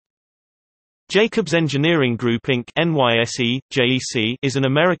Jacobs Engineering Group Inc. (NYSE, JEC) is an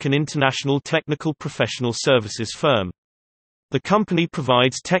American international technical professional services firm. The company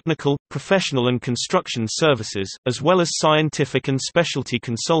provides technical, professional and construction services, as well as scientific and specialty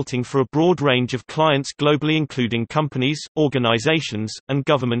consulting for a broad range of clients globally, including companies, organizations, and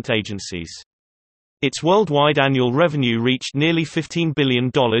government agencies. Its worldwide annual revenue reached nearly $15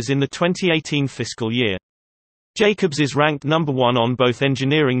 billion in the 2018 fiscal year. Jacobs is ranked number 1 on both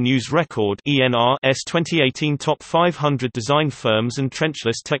Engineering News Record (ENR's) 2018 Top 500 Design Firms and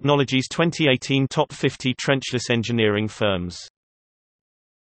Trenchless Technology's 2018 Top 50 Trenchless Engineering Firms.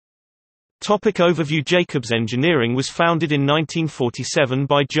 Topic overview. Jacobs Engineering was founded in 1947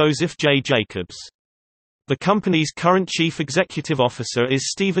 by Joseph J. Jacobs. The company's current chief executive officer is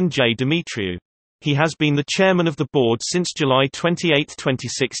Stephen J. Demetriou. He has been the chairman of the board since July 28,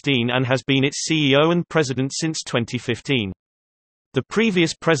 2016 and has been its CEO and president since 2015. The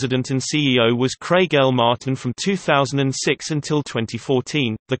previous president and CEO was Craig L. Martin from 2006 until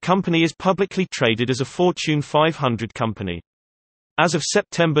 2014. The company is publicly traded as a Fortune 500 company. As of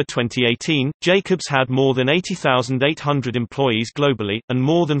September 2018, Jacobs had more than 80,800 employees globally, and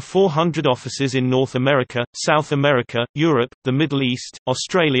more than 400 offices in North America, South America, Europe, the Middle East,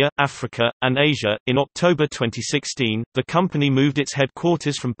 Australia, Africa, and Asia. In October 2016, the company moved its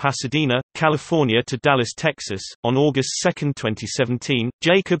headquarters from Pasadena, California to Dallas, Texas. On August 2, 2017,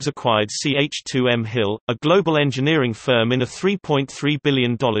 Jacobs acquired CH2M Hill, a global engineering firm, in a $3.3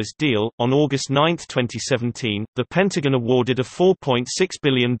 billion deal. On August 9, 2017, the Pentagon awarded a $4.6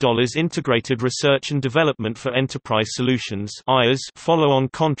 billion Integrated Research and Development for Enterprise Solutions follow-on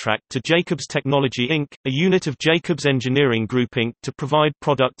contract to Jacobs Technology Inc., a unit of Jacobs Engineering Group Inc., to provide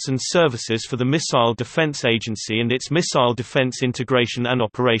products and services for the Missile Defense Agency and its Missile Defense Integration and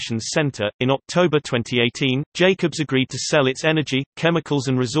Operations Center. In October 2018, Jacobs agreed to sell its Energy, Chemicals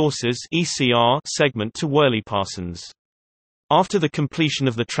and Resources (ECR) segment to Worley Parsons. After the completion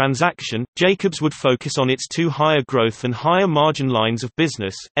of the transaction, Jacobs would focus on its two higher growth and higher margin lines of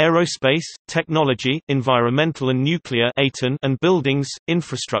business: aerospace, technology, environmental and nuclear and buildings,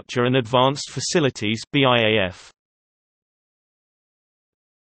 infrastructure and advanced facilities (BIAF).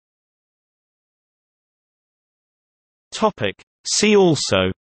 Topic: See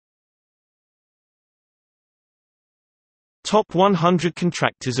also: Top 100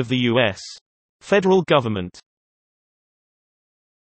 contractors of the U.S. federal government.